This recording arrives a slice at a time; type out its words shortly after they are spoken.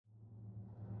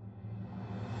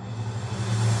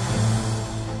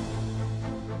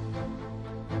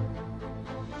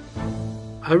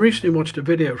I recently watched a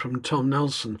video from Tom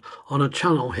Nelson on a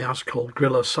channel he has called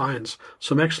Gorilla Science.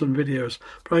 Some excellent videos,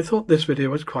 but I thought this video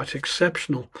was quite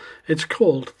exceptional. It's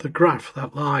called The Graph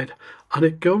That Lied, and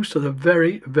it goes to the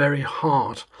very, very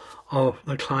heart of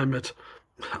the climate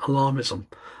alarmism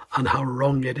and how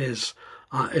wrong it is.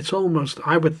 It's almost,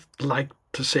 I would like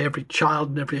to say, every child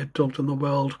and every adult in the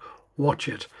world watch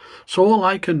it. So all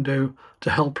I can do to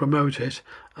help promote it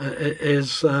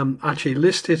is actually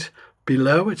list it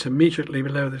below. It's immediately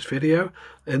below this video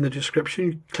in the description.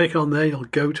 You click on there, you'll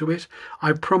go to it.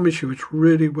 I promise you it's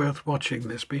really worth watching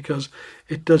this because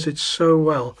it does it so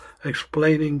well,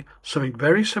 explaining something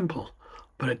very simple,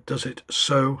 but it does it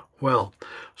so well.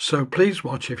 So please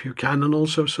watch if you can, and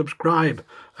also subscribe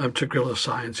to Gorilla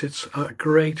Science. It's a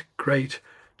great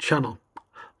channel.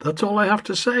 That's all I have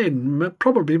to say, and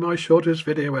probably my shortest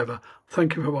video ever.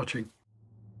 Thank you for watching.